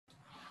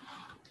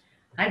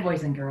Hi,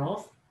 boys and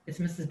girls. It's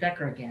Mrs.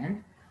 Becker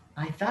again.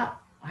 I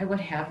thought I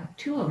would have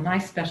two of my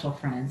special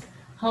friends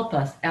help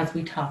us as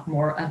we talk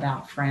more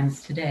about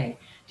friends today.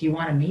 Do you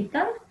want to meet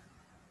them?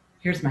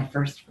 Here's my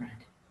first friend.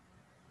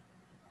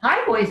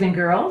 Hi, boys and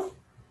girls.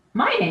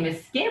 My name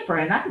is Scamper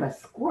and I'm a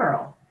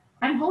squirrel.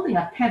 I'm holding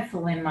a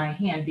pencil in my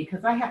hand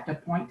because I have to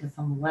point to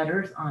some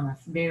letters on a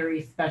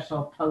very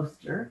special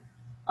poster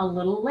a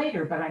little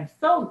later, but I'm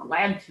so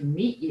glad to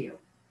meet you.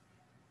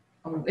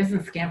 Oh,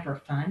 isn't Scamper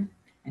fun?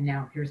 And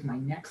now here's my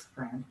next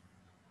friend.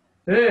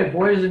 Hey,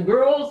 boys and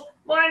girls,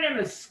 my name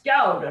is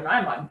Scout and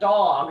I'm a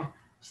dog.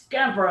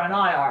 Scamper and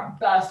I are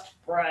best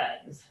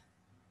friends.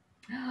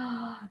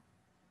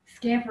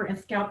 Scamper and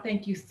Scout,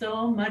 thank you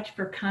so much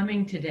for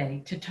coming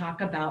today to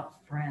talk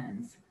about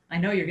friends. I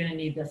know you're going to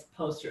need this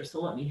poster, so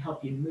let me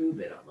help you move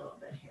it a little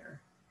bit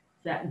here.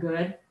 Is that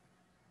good?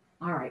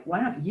 All right,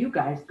 why don't you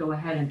guys go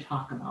ahead and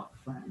talk about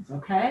friends,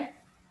 okay?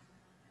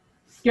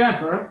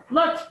 Scamper,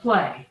 let's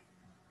play.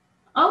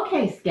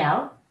 Okay,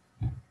 Scout.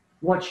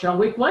 What shall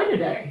we play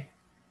today?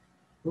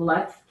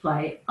 Let's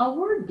play a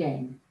word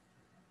game.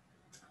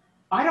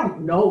 I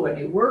don't know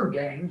any word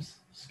games,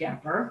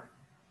 Scamper.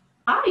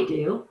 I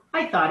do.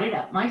 I thought it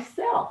up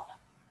myself.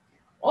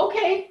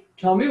 Okay,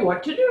 tell me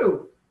what to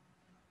do.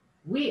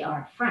 We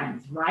are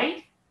friends,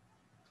 right?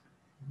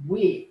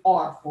 We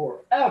are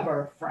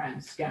forever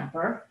friends,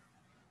 Scamper.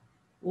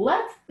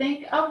 Let's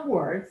think of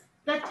words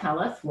that tell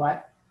us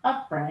what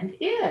a friend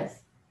is.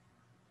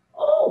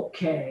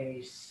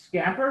 Okay,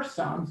 Scamper,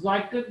 sounds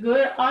like a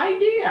good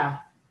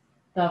idea.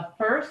 The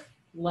first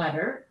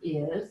letter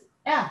is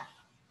F.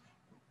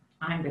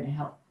 I'm going to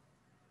help.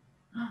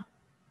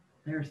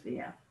 There's the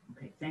F.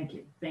 Okay, thank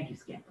you. Thank you,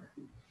 Scamper.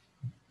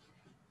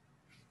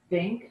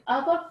 Think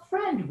of a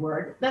friend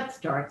word that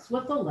starts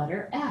with the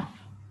letter F.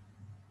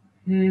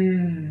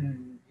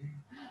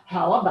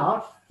 How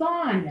about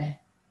fun?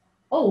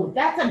 Oh,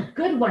 that's a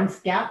good one,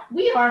 Scout.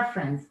 We are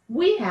friends.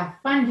 We have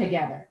fun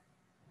together.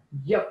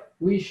 Yep,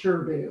 we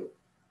sure do.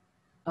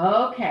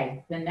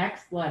 Okay, the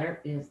next letter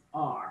is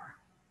R.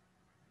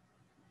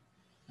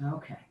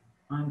 Okay,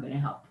 I'm going to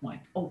help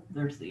point. Oh,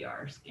 there's the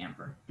R,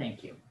 Scamper.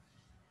 Thank you.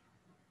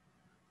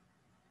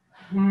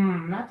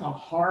 That's a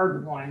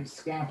hard one,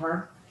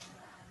 Scamper.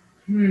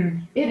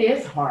 It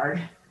is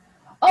hard.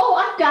 Oh,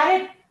 I've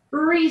got it.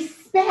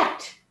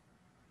 Respect.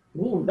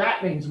 Ooh,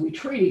 that means we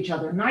treat each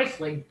other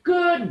nicely.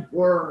 Good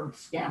word,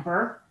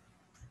 Scamper.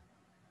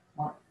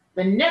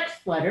 The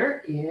next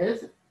letter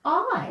is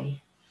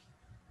I.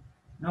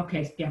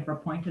 Okay, Scamper,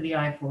 point to the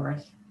I for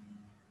us.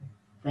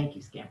 Thank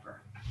you,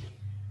 Scamper.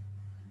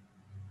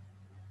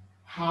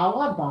 How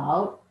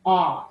about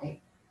I?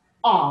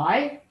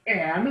 I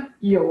am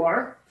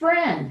your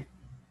friend.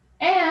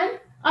 And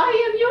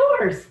I am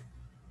yours.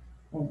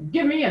 Well,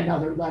 give me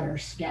another letter,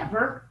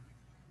 Scamper.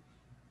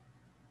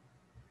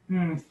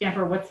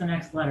 Scamper, what's the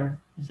next letter?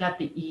 Is that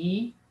the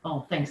E?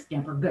 Oh, thanks,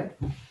 Scamper. Good.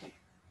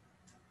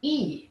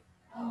 E.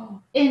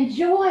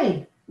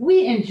 Enjoy.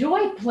 We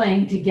enjoy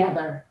playing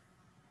together.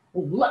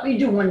 Well, let me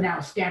do one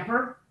now,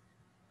 Scamper.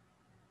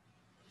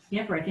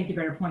 Scamper, I think you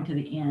better point to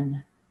the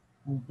N.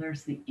 Oh,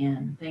 there's the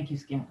N. Thank you,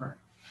 Scamper.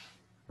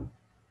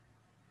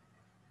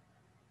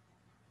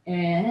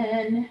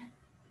 N.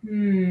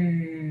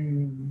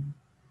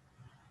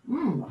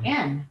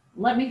 N.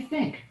 Let me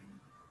think.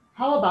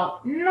 How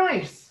about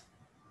nice?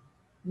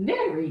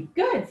 Very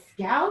good,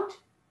 Scout.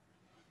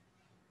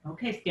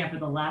 Okay, Scamper,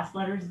 the last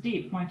letter is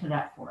D. Point to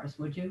that for us,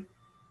 would you?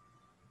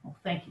 Oh,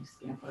 thank you,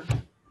 Scamper.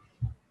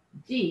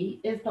 D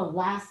is the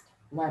last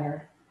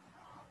letter.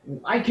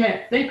 I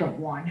can't think of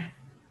one.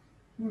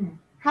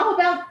 How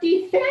about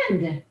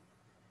defend?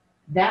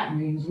 That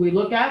means we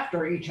look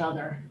after each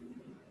other.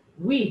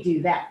 We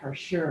do that for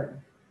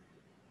sure.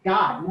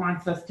 God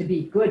wants us to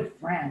be good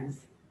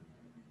friends.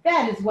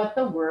 That is what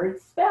the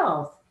word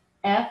spells.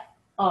 Friend.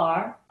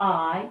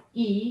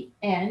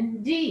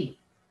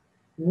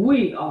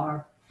 We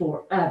are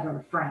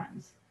forever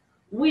friends.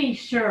 We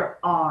sure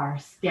are,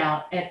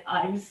 Scout, and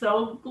I'm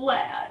so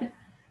glad.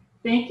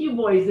 Thank you,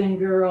 boys and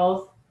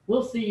girls.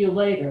 We'll see you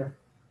later.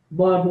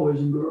 Bye, boys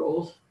and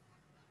girls.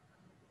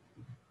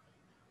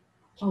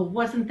 Oh,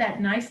 wasn't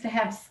that nice to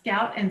have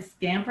Scout and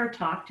Scamper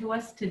talk to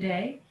us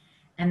today?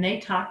 And they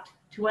talked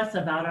to us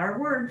about our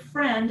word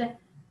friend,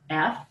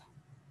 Friend.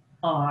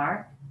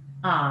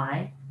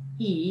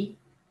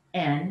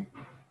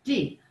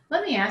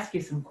 Let me ask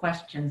you some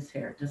questions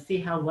here to see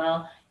how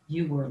well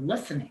you were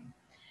listening.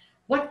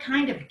 What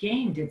kind of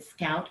game did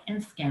Scout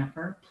and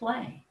Scamper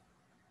play?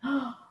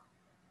 Oh,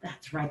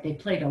 that's right, they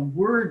played a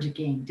word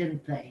game,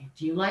 didn't they?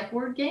 Do you like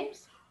word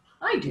games?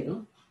 I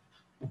do.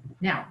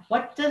 Now,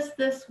 what does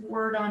this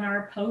word on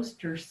our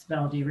poster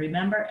spell? Do you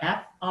remember?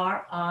 Friend.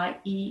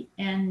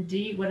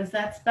 What does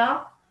that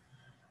spell?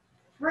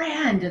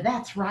 Friend,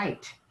 that's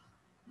right.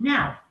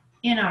 Now,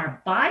 in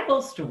our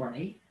Bible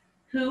story,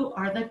 who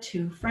are the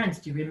two friends?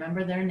 Do you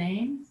remember their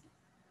names?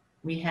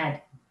 We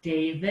had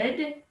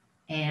David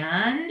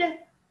and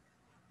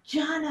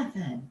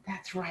Jonathan.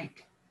 That's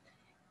right.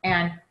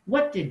 And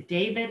what did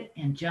David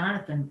and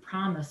Jonathan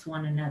promise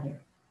one another?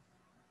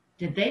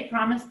 Did they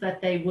promise that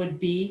they would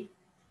be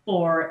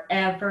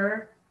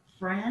forever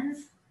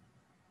friends?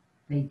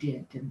 They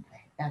did, didn't they?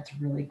 That's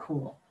really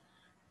cool.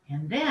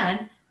 And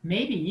then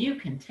maybe you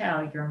can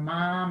tell your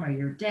mom or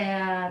your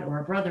dad or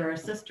a brother or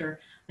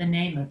sister the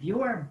name of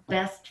your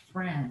best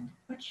friend.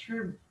 What's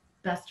your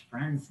best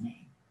friend's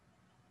name?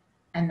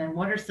 And then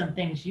what are some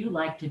things you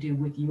like to do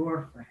with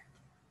your friend?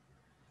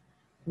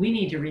 We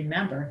need to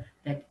remember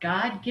that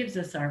God gives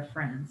us our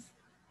friends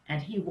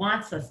and he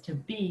wants us to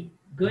be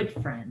good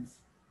friends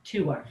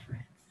to our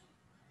friends.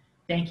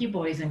 Thank you,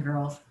 boys and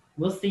girls.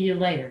 We'll see you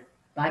later.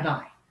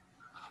 Bye-bye.